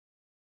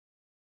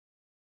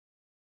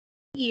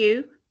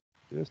Giyu.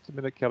 Just a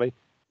minute, Kelly.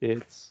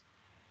 It's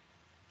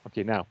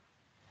okay now.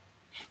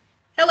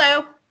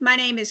 Hello, my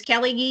name is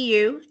Kelly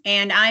Giyu,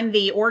 and I'm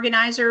the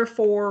organizer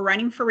for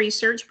Running for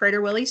Research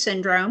Prader Willi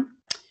Syndrome.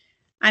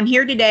 I'm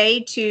here today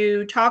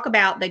to talk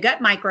about the gut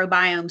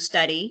microbiome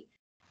study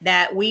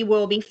that we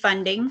will be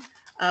funding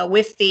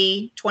with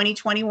the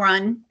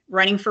 2021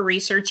 Running for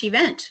Research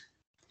event.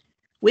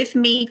 With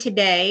me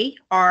today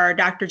are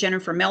Dr.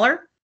 Jennifer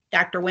Miller,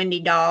 Dr. Wendy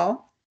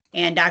Dahl,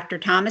 and Dr.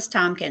 Thomas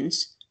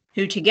Tompkins,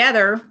 who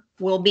together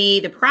will be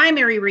the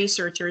primary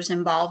researchers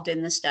involved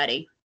in the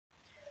study.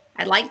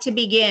 I'd like to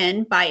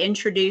begin by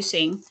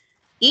introducing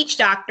each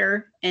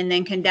doctor and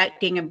then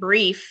conducting a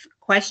brief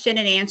question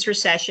and answer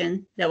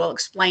session that will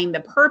explain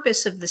the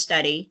purpose of the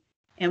study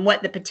and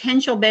what the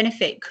potential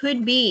benefit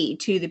could be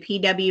to the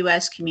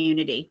PWS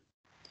community.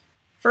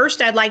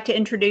 First, I'd like to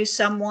introduce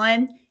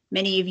someone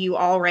many of you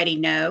already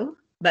know,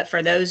 but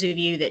for those of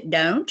you that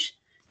don't,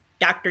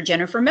 Dr.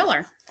 Jennifer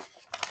Miller.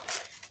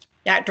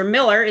 Dr.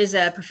 Miller is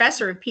a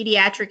professor of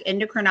pediatric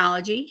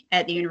endocrinology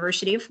at the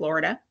University of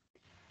Florida.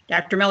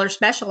 Dr. Miller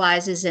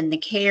specializes in the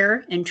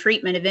care and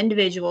treatment of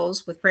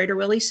individuals with Prader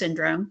Willi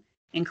Syndrome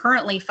and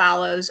currently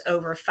follows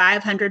over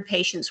 500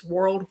 patients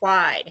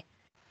worldwide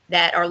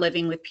that are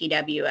living with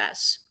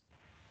PWS.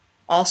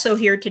 Also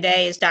here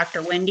today is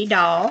Dr. Wendy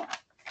Dahl.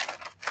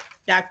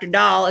 Dr.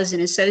 Dahl is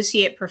an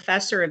associate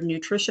professor of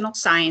nutritional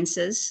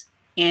sciences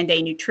and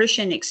a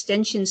nutrition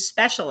extension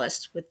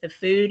specialist with the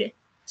Food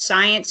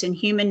Science and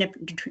Human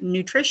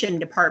Nutrition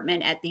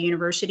Department at the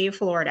University of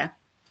Florida.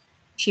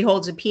 She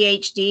holds a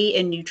PhD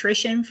in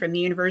nutrition from the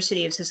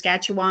University of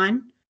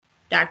Saskatchewan.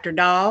 Dr.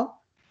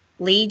 Dahl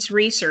leads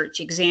research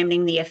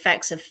examining the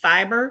effects of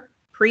fiber,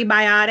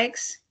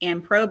 prebiotics,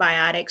 and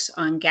probiotics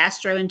on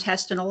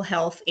gastrointestinal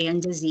health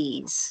and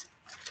disease.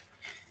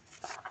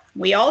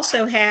 We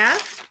also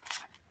have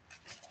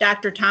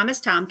Dr. Thomas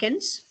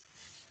Tompkins.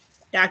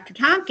 Dr.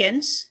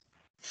 Tompkins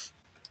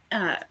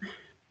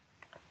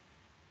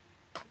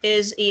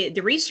is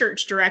the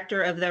research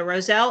director of the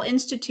Roselle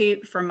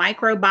Institute for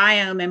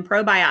Microbiome and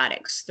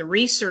Probiotics, the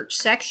research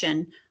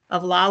section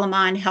of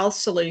Lallemand Health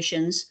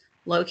Solutions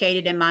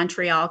located in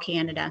Montreal,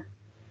 Canada.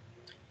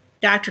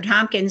 Dr.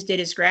 Tompkins did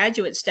his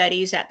graduate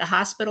studies at the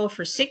Hospital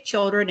for Sick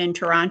Children in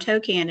Toronto,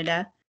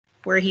 Canada,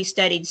 where he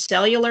studied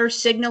cellular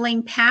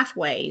signaling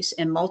pathways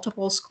in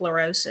multiple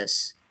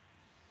sclerosis.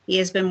 He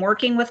has been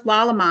working with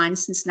Lallemand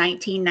since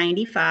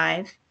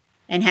 1995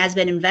 and has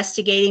been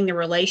investigating the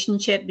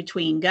relationship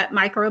between gut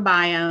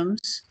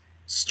microbiomes,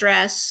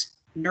 stress,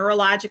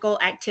 neurological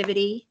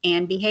activity,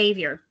 and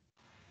behavior.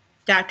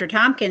 Dr.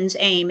 Tompkins'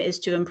 aim is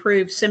to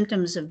improve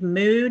symptoms of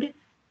mood,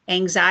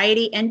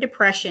 anxiety, and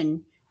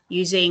depression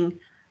using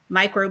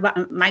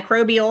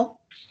microbial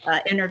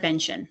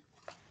intervention.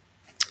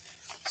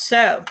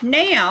 So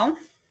now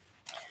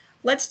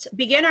let's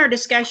begin our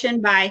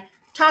discussion by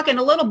talking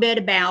a little bit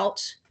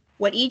about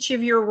what each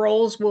of your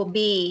roles will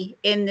be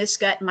in this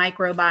gut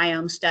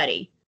microbiome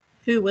study.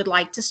 Who would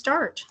like to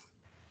start?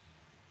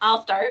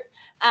 I'll start.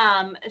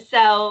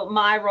 So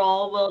my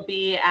role will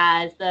be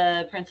as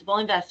the principal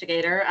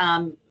investigator,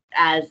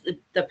 as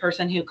the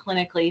person who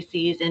clinically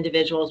sees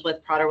individuals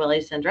with Prader Willi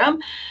syndrome.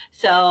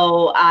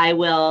 So I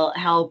will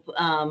help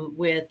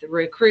with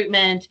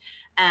recruitment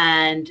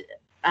and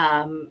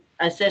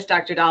assist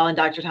Dr. Dahl and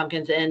Dr.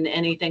 Tompkins in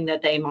anything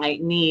that they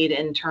might need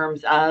in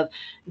terms of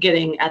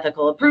getting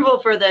ethical approval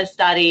for this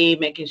study,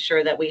 making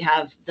sure that we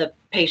have the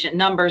patient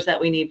numbers that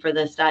we need for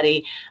the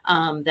study,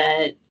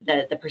 that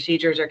the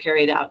procedures are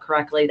carried out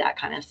correctly, that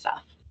kind of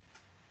stuff.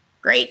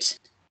 Great.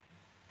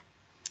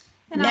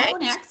 And I'll go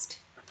next.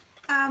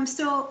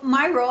 So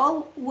my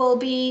role will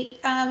be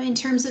in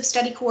terms of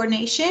study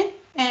coordination.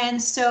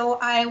 And so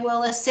I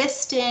will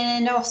assist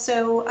and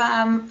also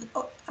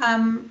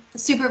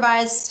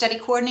supervise study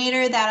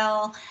coordinator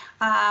that'll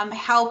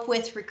help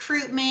with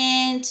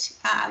recruitment,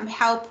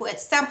 help with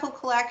sample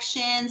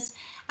collections,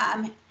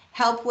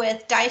 help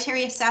with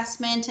dietary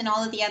assessment and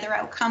all of the other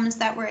outcomes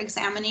that we're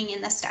examining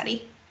in the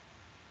study.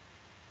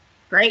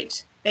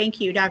 Great.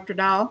 Thank you, Dr.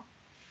 Dahl.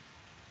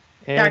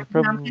 And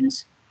Dr.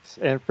 Tompkins?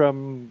 And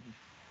from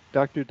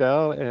Dr.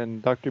 Dahl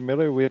and Dr.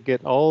 Miller, we'll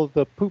get all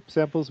the poop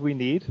samples we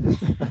need.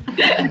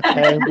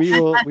 And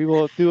we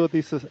will do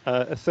this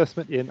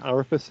assessment in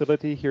our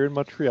facility here in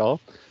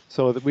Montreal.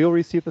 So that we'll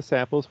receive the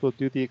samples, we'll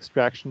do the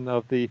extraction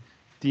of the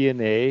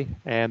DNA,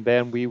 and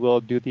then we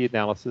will do the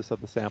analysis of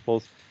the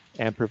samples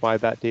and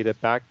provide that data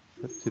back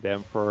to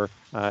them for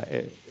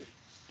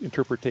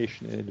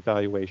interpretation and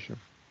evaluation.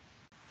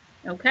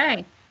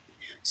 Okay.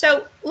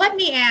 So let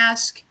me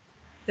ask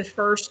the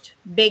first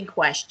big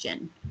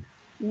question.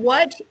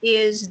 What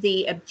is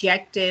the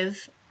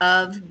objective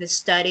of the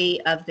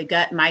study of the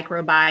gut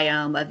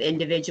microbiome of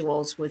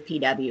individuals with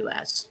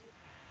PWS?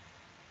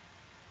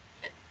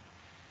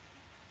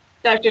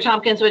 Dr.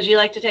 Tompkins, would you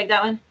like to take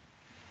that one?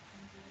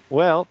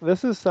 Well,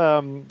 this is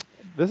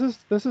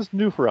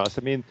new for us.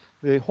 I mean,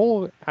 the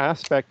whole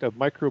aspect of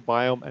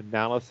microbiome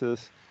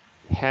analysis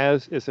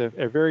is a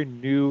very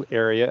new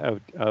area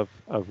of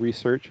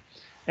research,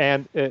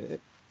 and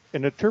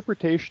an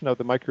interpretation of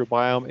the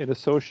microbiome in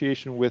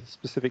association with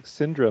specific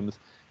syndromes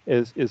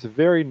is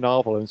very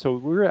novel. And so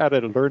we're at a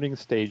learning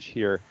stage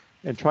here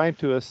and trying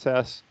to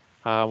assess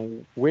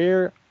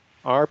where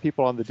are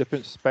people on the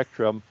different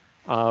spectrum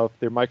of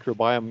their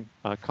microbiome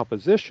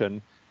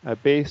composition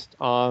based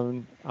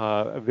on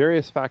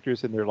various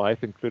factors in their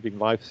life, including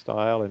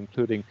lifestyle,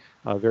 including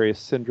various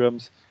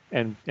syndromes,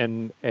 and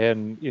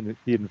the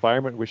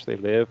environment in which they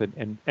live,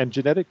 and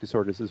genetic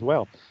disorders as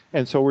well.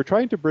 And so we're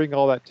trying to bring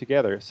all that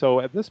together. So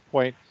at this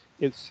point,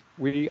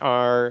 we've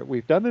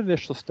done an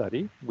initial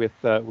study with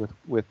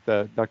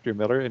Dr.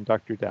 Miller and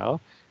Dr. Dahl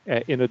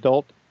in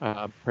adult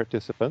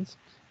participants,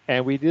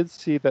 and we did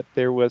see that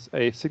there was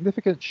a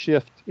significant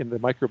shift in the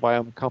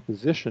microbiome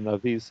composition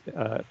of these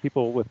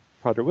people with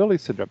Prader Willi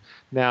syndrome.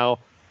 Now,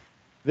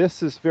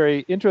 this is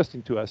very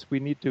interesting to us. We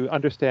need to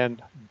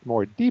understand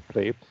more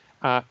deeply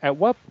at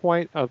what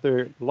point of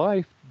their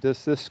life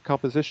does this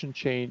composition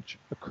change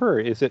occur?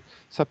 Is it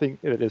something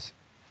that is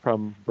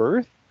from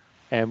birth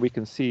and we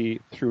can see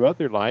throughout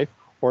their life,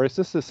 or is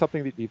this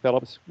something that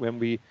develops when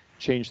we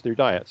change their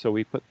diet? So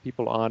we put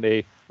people on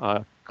a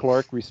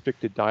caloric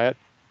restricted diet.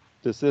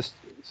 Is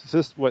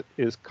this what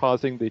is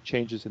causing the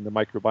changes in the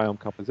microbiome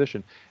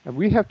composition? And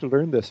we have to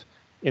learn this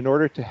in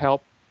order to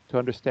help to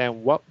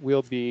understand what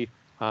will be,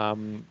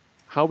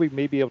 how we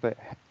may be able to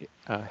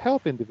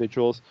help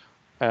individuals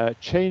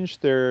change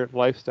their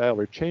lifestyle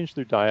or change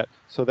their diet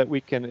so that we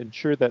can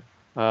ensure that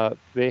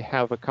they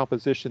have a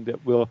composition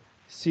that will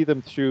see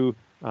them through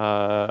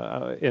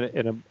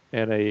in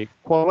a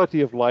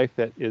quality of life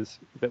that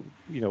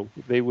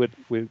they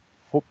would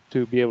hope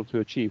to be able to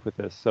achieve with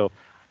this. So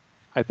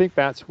I think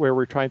that's where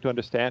we're trying to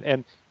understand,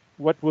 and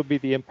what would be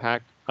the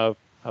impact of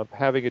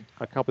having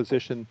a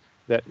composition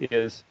that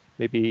is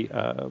maybe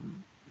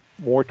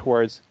more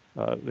towards,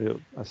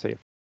 say,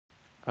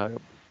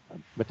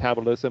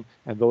 metabolism,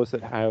 and those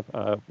that have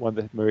one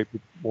that may be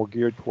more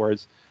geared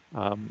towards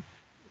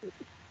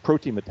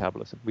protein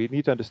metabolism. We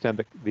need to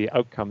understand the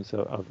outcomes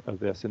of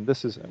this, and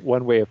this is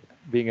one way of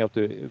being able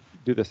to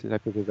do this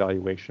type of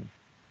evaluation.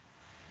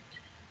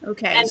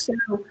 Okay, and, so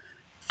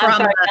I'm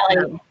sorry,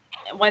 Kelly.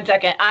 1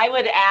 second. I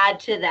would add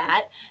to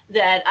that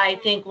I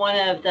think one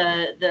of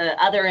the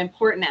other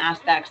important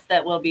aspects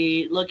that we'll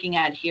be looking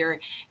at here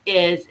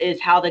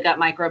is how the gut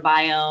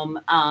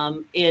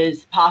microbiome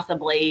is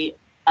possibly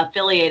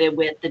affiliated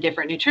with the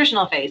different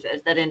nutritional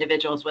phases that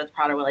individuals with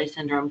Prader Willi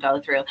syndrome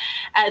go through,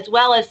 as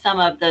well as some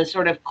of the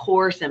sort of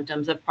core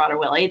symptoms of Prader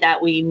Willi that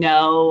we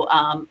know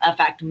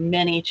affect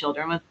many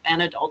children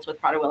and adults with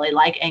Prader Willi,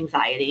 like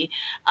anxiety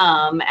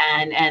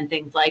and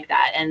things like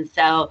that. And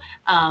so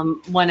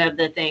one of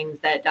the things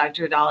that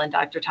Dr. Dahl and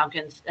Dr.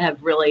 Tompkins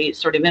have really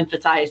sort of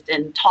emphasized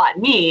and taught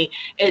me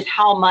is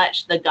how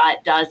much the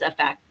gut does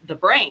affect the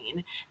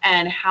brain,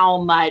 and how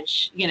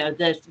much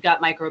this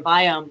gut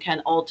microbiome can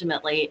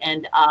ultimately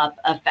end up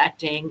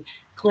affecting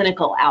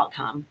clinical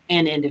outcome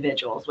in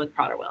individuals with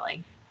Prader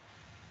Willi.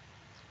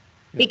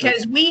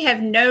 Because we have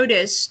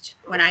noticed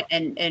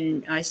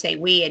and I say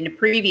we, in the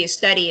previous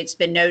study, it's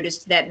been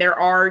noticed that there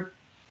are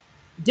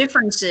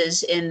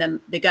differences in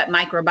the gut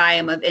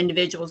microbiome of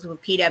individuals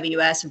with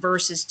PWS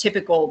versus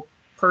typical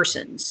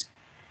persons.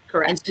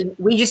 Correct. And so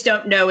we just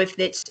don't know if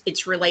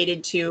it's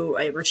related to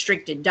a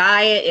restricted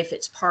diet, if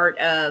it's part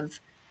of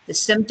the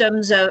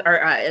symptoms of,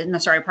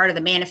 part of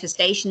the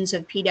manifestations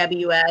of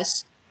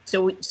PWS.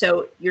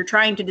 So you're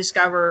trying to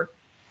discover,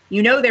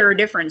 there are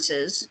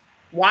differences.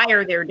 Why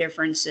are there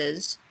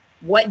differences?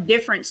 What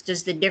difference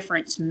does the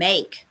difference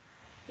make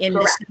in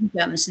Correct. the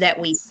symptoms that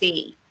we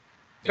see?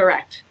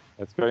 Correct.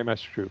 That's very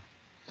much true.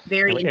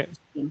 Very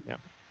interesting.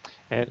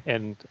 Yeah,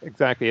 and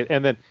exactly.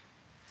 And then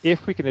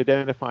if we can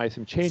identify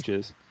some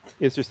changes,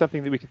 is there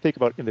something that we can think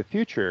about in the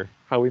future,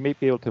 how we may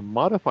be able to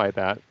modify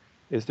that?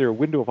 Is there a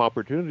window of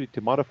opportunity to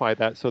modify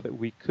that so that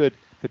we could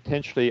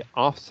potentially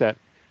offset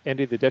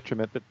any of the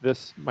detriment that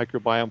this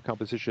microbiome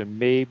composition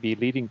may be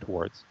leading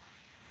towards?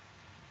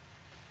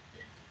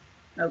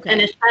 Okay.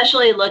 And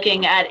especially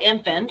looking at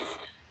infants,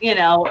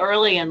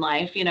 early in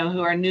life,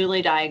 who are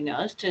newly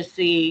diagnosed, to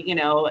see,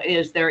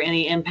 is there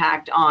any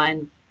impact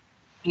on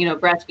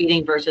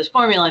breastfeeding versus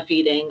formula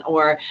feeding,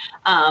 or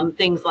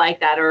things like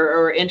that,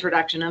 or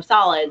introduction of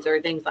solids, or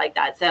things like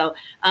that. So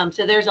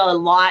there's a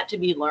lot to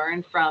be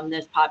learned from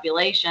this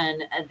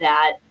population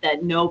that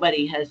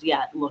nobody has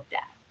yet looked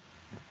at.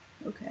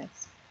 Okay.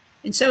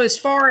 And so as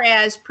far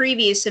as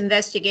previous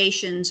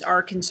investigations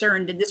are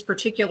concerned in this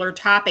particular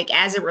topic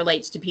as it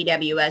relates to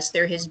PWS,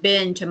 there has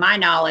been, to my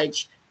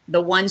knowledge, the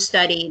one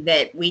study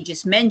that we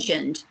just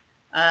mentioned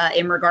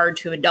in regard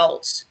to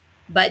adults.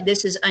 But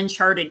this is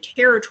uncharted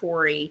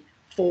territory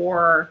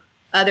for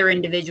other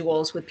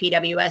individuals with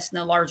PWS in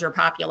the larger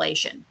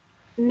population.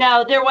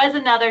 No, there was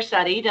another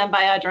study done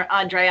by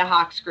Andrea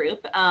Hawk's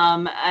group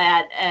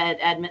at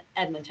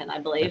Edmonton, I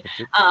believe.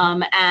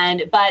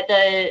 But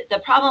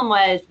the problem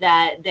was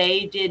that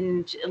they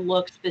didn't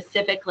look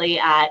specifically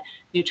at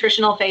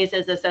nutritional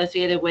phases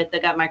associated with the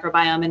gut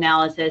microbiome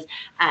analysis,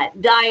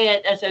 at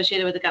diet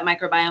associated with the gut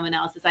microbiome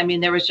analysis. I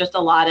mean, there was just a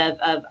lot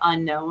of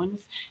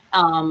unknowns,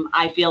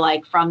 I feel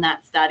like, from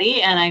that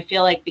study. And I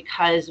feel like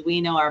because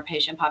we know our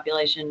patient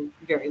population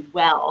very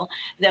well,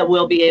 that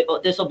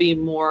this will be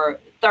more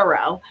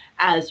thorough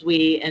as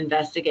we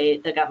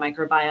investigate the gut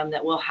microbiome,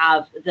 that we'll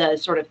have the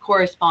sort of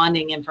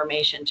corresponding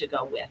information to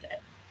go with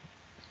it.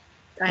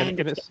 I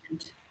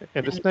understand.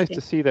 And it's nice to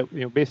see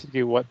that,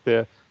 basically what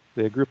the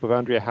group of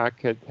Andrea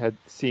Hack had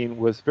seen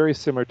was very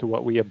similar to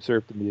what we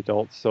observed in the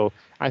adults. So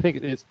I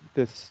think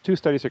these two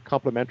studies are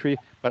complementary,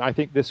 but I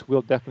think this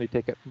will definitely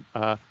take it.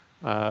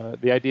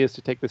 The idea is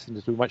to take this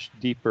into a much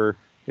deeper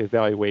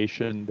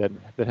evaluation than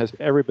has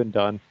ever been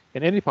done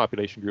in any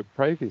population group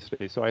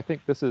previously. So I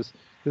think this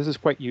is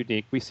quite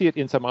unique. We see it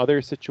in some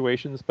other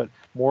situations, but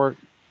more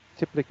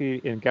typically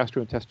in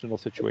gastrointestinal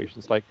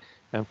situations like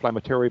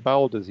inflammatory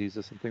bowel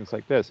diseases and things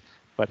like this.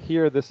 But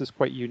here, this is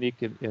quite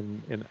unique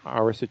in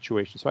our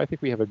situation. So I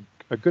think we have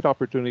a good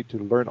opportunity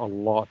to learn a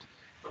lot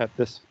at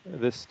this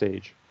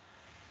stage.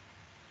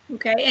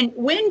 Okay, and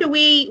when do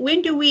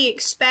we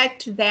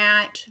expect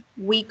that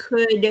we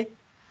could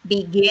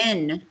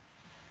begin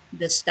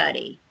the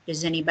study?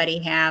 Does anybody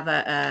have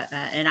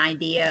an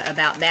idea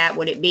about that?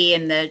 Would it be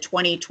in the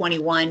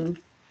 2021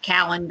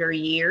 calendar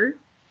year?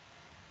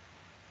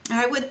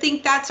 I would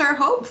think that's our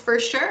hope for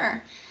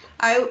sure.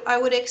 I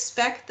would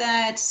expect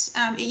that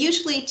it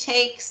usually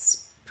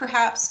takes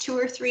perhaps 2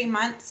 or 3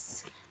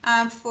 months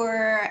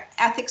for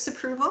ethics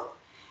approval,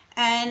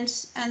 and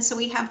so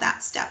we have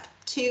that step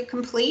to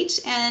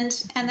complete, and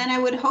then I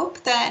would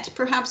hope that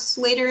perhaps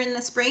later in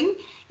the spring,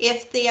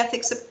 if the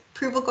ethics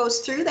approval goes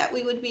through, that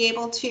we would be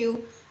able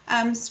to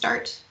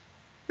start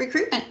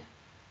recruitment.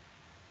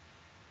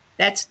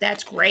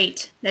 That's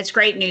great. That's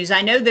great news.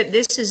 I know that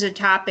this is a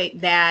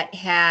topic that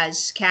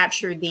has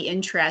captured the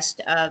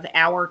interest of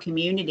our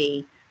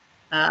community.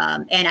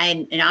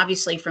 And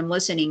obviously from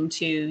listening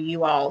to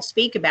you all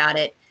speak about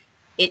it,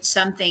 it's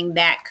something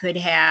that could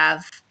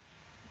have,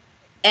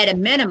 at a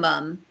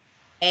minimum,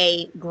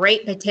 a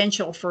great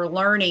potential for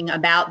learning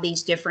about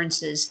these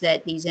differences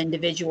that these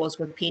individuals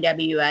with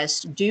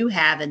PWS do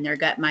have in their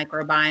gut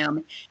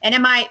microbiome. And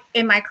am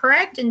I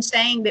correct in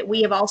saying that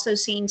we have also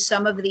seen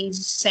some of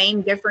these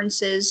same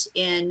differences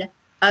in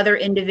other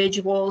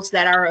individuals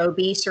that are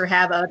obese or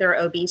have other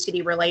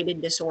obesity-related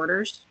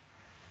disorders?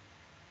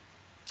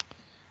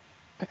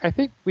 I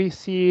think we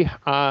see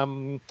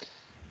some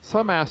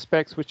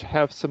aspects which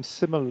have some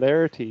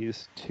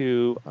similarities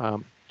to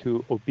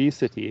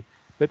obesity,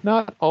 but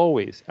not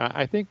always.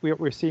 I think what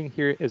we're seeing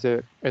here is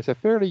a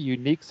fairly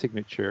unique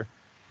signature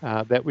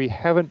that we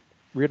haven't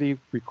really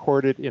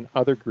recorded in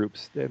other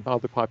groups, in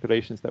other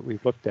populations that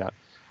we've looked at.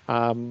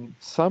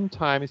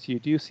 Sometimes you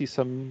do see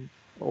some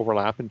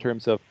overlap in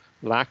terms of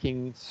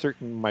lacking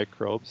certain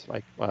microbes,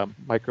 like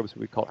microbes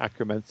we call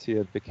Akkermansia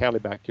and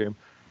Faecalibacterium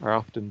are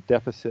often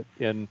deficit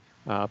in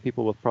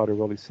people with Prader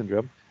Willi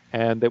Syndrome.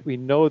 And that we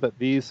know that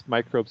these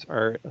microbes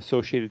are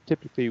associated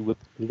typically with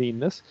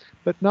leanness,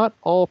 but not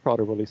all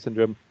Prader Willi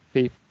Syndrome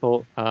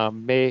people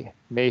may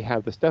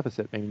have this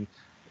deficit. I mean,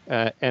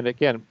 and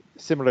again,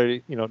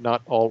 similarly,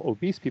 not all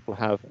obese people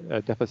have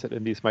a deficit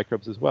in these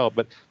microbes as well.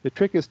 But the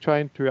trick is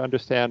trying to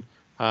understand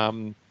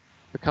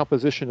the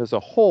composition as a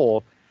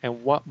whole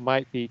and what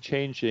might be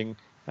changing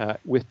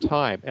with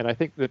time. And I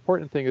think the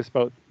important thing is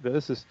about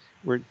this is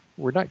we're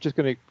not just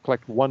going to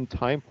collect one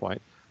time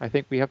point. I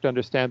think we have to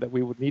understand that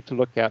we would need to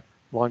look at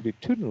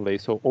longitudinally,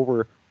 so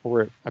over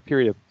a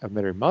period of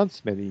many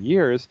months, many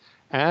years,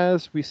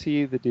 as we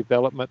see the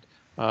development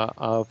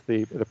of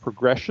the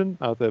progression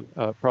of the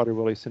Prader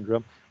Willi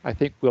Syndrome. I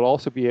think we'll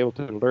also be able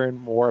to learn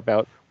more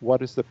about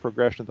what is the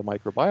progression of the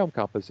microbiome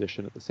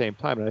composition at the same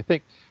time. And I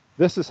think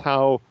this is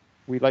how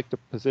we like to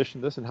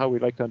position this and how we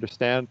like to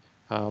understand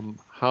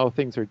how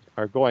things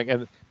are going.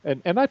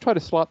 And I try to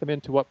slot them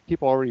into what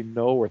people already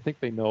know or think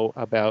they know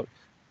about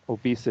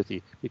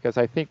obesity, because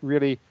I think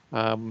really,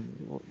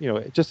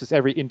 just as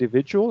every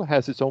individual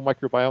has its own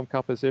microbiome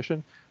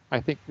composition, I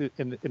think that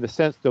in the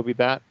sense there'll be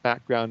that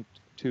background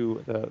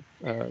to the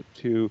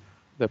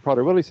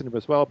Prader Willi Syndrome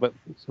as well. But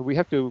so we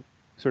have to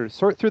sort of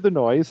sort through the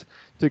noise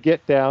to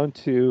get down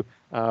to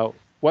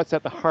what's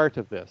at the heart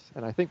of this,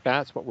 and I think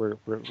that's what we're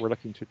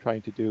looking to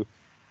trying to do.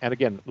 And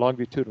again,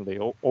 longitudinally,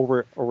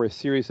 over a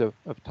series of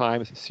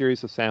times, a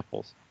series of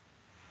samples.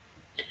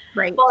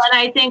 Right. Well, and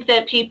I think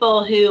that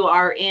people who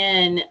are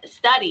in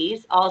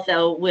studies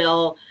also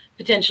will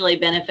potentially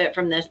benefit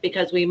from this,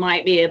 because we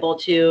might be able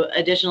to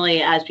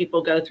additionally, as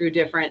people go through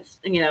different,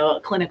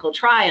 clinical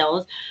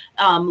trials,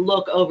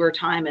 look over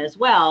time as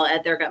well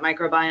at their gut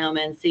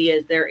microbiome and see,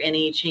 is there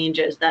any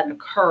changes that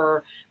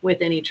occur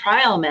with any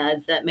trial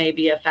meds that may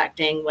be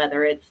affecting,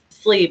 whether it's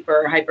sleep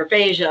or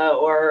hyperphagia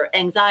or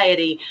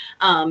anxiety,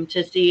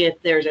 to see if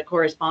there's a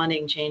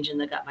corresponding change in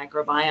the gut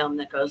microbiome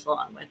that goes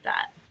along with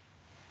that.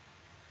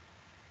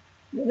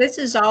 This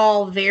is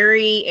all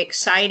very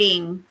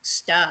exciting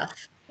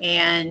stuff,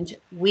 and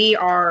we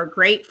are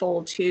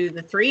grateful to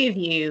the three of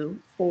you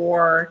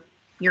for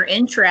your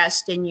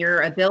interest and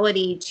your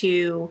ability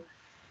to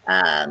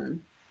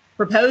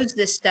propose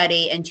this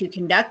study and to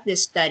conduct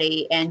this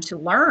study and to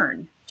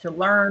learn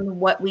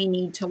what we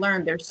need to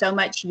learn. There's so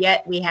much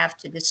yet we have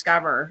to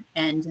discover,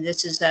 and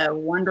this is a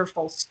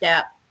wonderful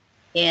step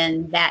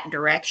in that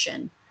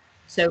direction.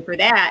 So for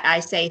that, I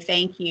say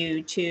thank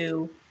you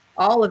to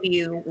all of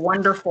you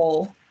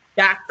wonderful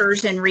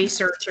doctors and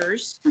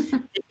researchers.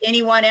 Does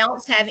anyone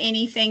else have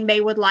anything they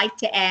would like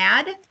to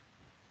add?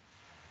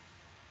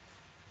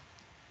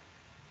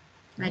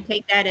 I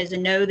take that as a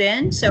no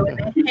then. So in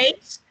that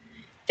case,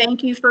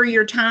 thank you for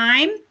your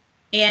time.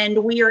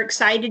 And we are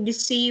excited to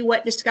see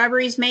what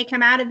discoveries may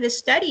come out of this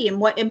study and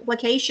what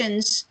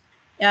implications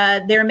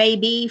there may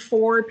be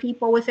for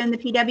people within the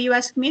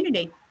PWS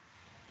community.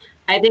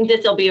 I think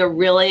this will be a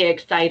really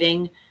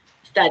exciting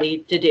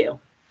study to do.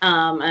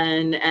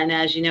 And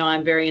as you know,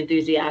 I'm very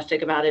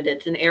enthusiastic about it.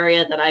 It's an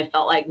area that I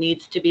felt like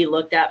needs to be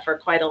looked at for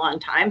quite a long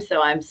time.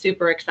 So I'm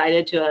super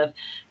excited to have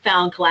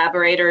found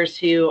collaborators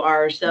who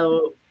are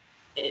so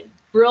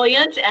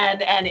brilliant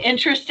and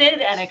interested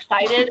and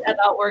excited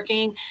about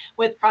working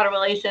with Prader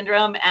Willi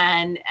Syndrome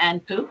and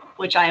poop,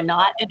 which I am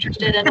not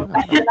interested in.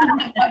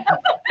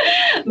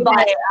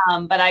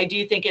 But I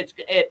do think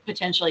it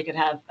potentially could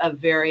have a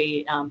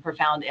very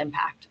profound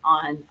impact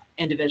on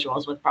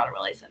individuals with Prader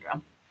Willi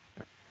Syndrome.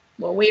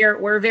 Well,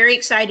 we're very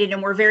excited,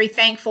 and we're very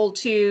thankful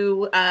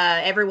to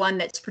everyone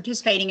that's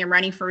participating in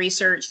Running for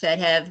Research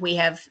we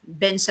have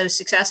been so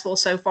successful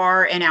so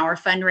far in our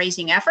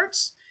fundraising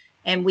efforts,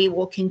 and we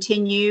will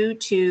continue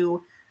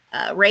to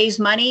raise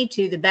money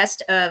to the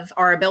best of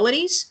our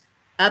abilities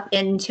up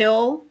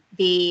until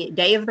the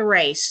day of the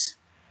race.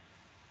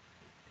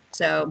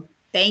 So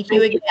thank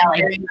you again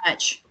very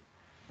much.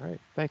 All right.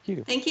 Thank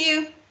you. Thank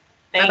you.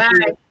 Thank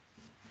you.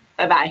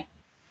 Bye-bye.